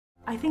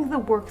I think the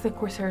work that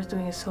Coursera is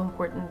doing is so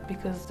important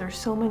because there's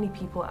so many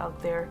people out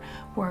there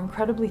who are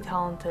incredibly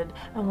talented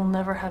and will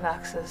never have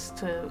access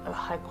to a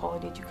high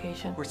quality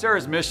education.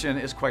 Coursera's mission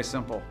is quite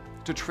simple: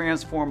 to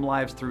transform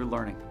lives through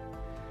learning.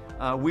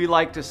 We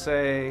like to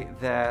say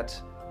that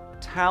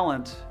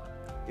talent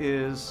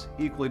is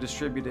equally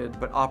distributed,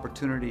 but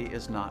opportunity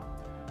is not.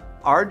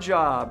 Our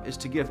job is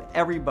to give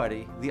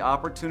everybody the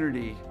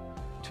opportunity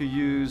to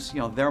use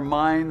their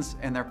minds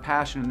and their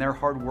passion and their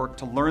hard work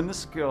to learn the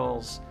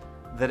skills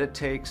that it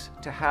takes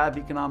to have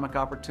economic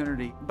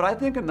opportunity. But I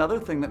think another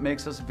thing that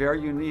makes us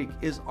very unique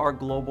is our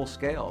global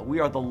scale. We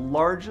are the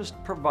largest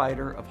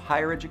provider of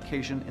higher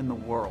education in the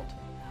world.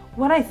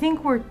 What I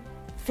think we're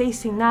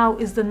facing now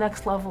is the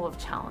next level of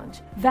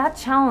challenge. That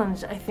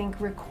challenge, I think,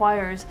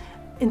 requires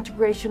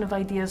integration of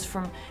ideas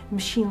from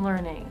machine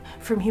learning,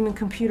 from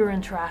human-computer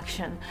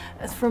interaction,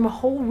 from a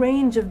whole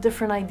range of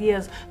different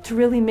ideas to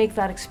really make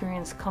that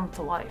experience come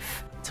to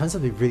life. It turns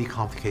out to be really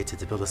complicated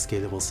to build a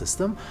scalable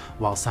system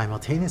while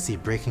simultaneously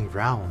breaking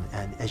ground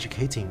and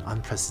educating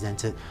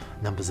unprecedented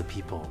numbers of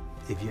people.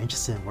 If you're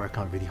interested in work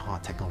on really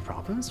hard technical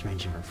problems,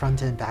 ranging from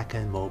front-end,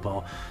 back-end,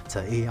 mobile,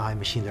 to AI,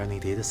 machine learning,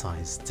 data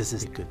science, this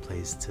is a good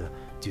place to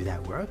do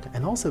that work.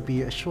 And also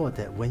be assured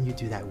that when you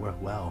do that work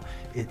well,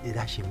 it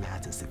actually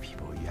matters to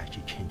people. You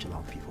actually change a lot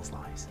of people's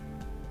lives.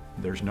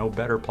 There's no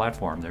better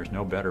platform, there's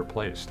no better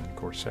place than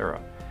Coursera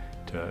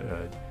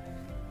to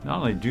not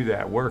only do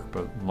that work,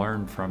 but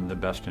learn from the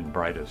best and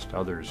brightest,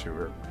 others who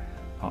are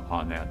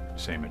on that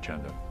same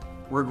agenda.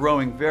 We're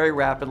growing very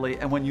rapidly,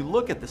 and when you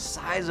look at the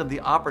size of the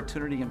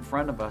opportunity in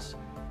front of us,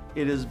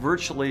 it is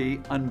virtually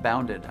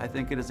unbounded. I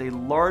think it is a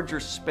larger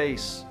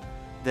space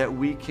that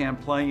we can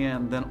play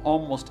in than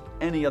almost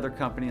any other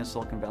company in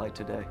Silicon Valley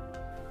today.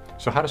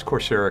 So how does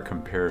Coursera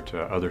compare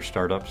to other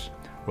startups?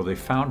 Well, they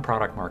found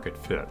product market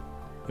fit.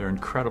 They're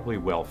incredibly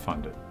well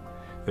funded.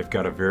 They've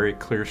got a very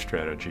clear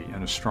strategy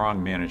and a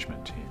strong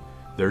management team.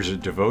 There's a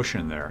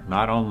devotion there,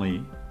 not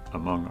only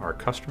among our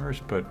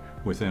customers, but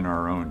within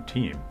our own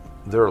team.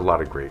 There are a lot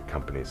of great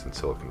companies in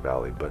Silicon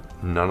Valley, but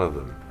none of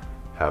them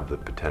have the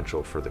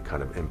potential for the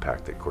kind of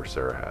impact that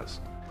Coursera has.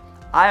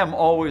 I am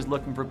always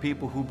looking for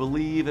people who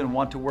believe and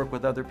want to work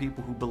with other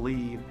people who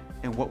believe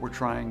in what we're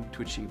trying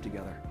to achieve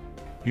together.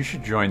 You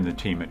should join the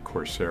team at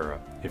Coursera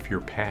if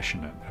you're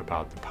passionate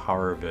about the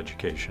power of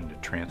education to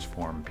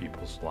transform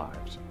people's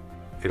lives.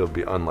 It'll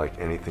be unlike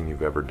anything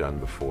you've ever done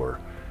before,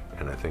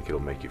 and I think it'll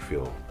make you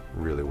feel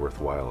really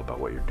worthwhile about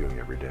what you're doing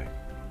every day.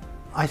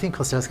 I think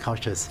Coursera's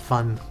culture is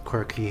fun,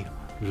 quirky,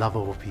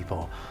 lovable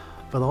people,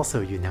 but also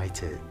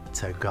united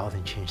to go out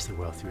and change the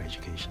world through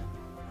education.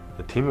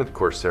 The team at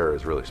Coursera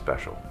is really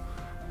special.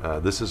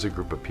 This is a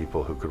group of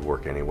people who could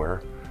work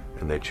anywhere,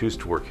 and they choose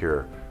to work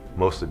here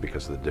mostly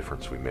because of the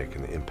difference we make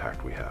and the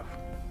impact we have.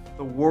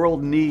 The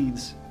world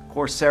needs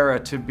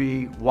Coursera to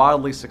be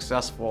wildly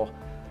successful.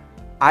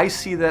 I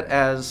see that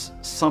as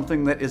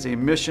something that is a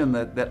mission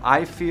that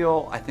I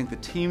feel, I think the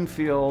team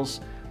feels,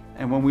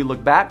 and when we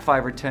look back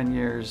 5 or 10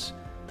 years,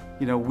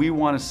 we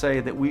want to say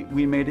that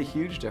we made a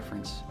huge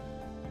difference.